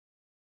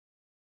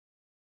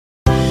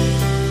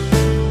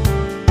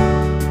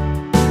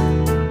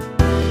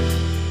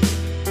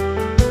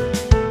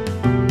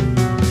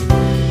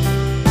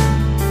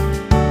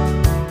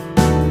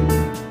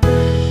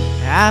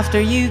After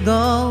you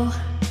go,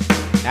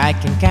 I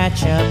can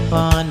catch up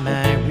on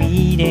my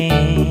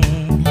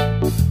reading.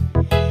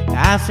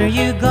 After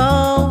you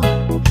go,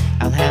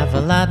 I'll have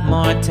a lot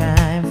more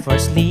time for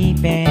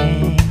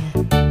sleeping.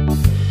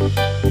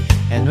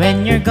 And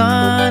when you're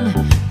gone,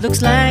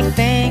 looks like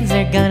things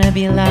are gonna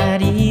be a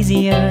lot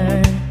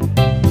easier.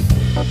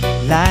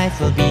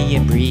 Life will be a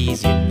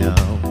breeze, you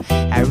know.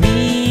 I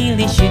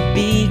really should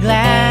be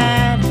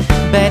glad,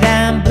 but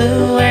I'm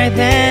bluer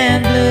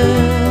than blue,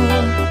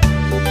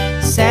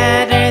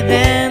 sadder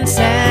than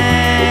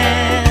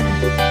sad.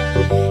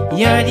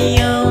 You're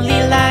the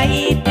only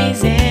light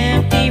this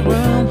empty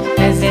room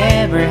has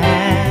ever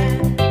had.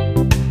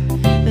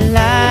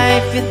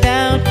 Life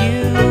without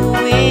you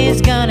is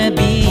gonna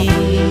be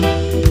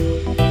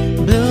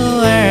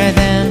bluer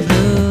than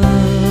blue.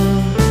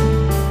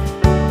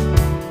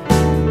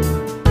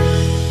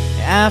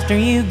 After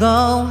you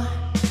go,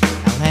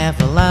 I'll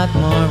have a lot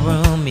more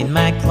room in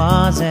my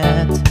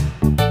closet.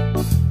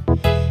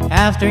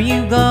 After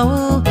you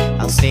go,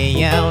 I'll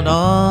stay out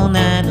all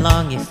night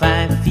long if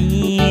I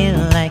feel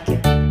like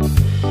it.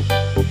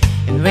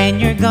 And when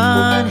you're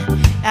gone,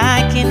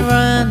 I can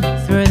run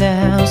through the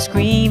house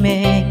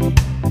screaming.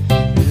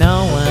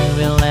 No one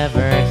will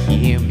ever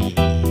hear me.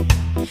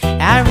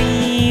 I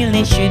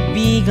really should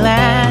be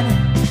glad,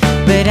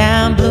 but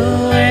I'm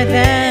bluer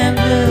than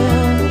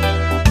blue,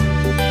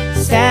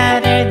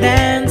 sadder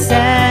than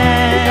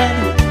sad.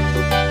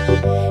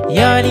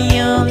 You're the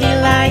only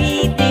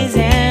light this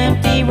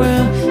empty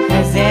room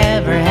has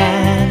ever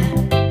had.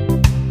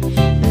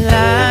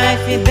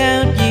 Life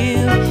without you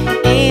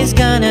is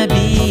gonna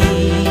be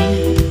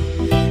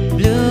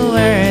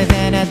bluer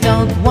than. I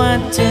don't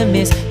want to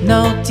miss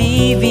no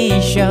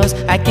TV shows.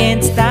 I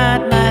can't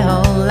start my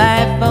whole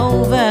life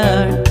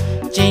over,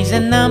 change the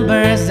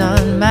numbers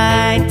on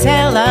my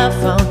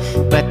telephone,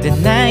 but the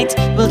night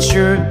will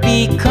sure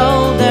be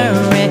colder.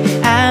 And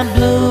I'm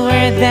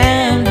bluer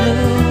than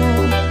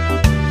blue,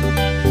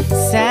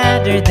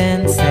 sadder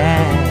than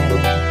sad.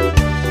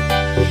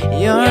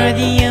 You're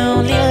the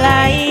only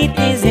light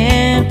this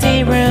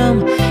empty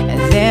room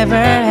has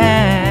ever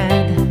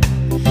had.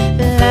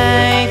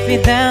 Life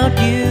without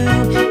you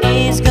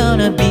is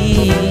gonna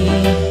be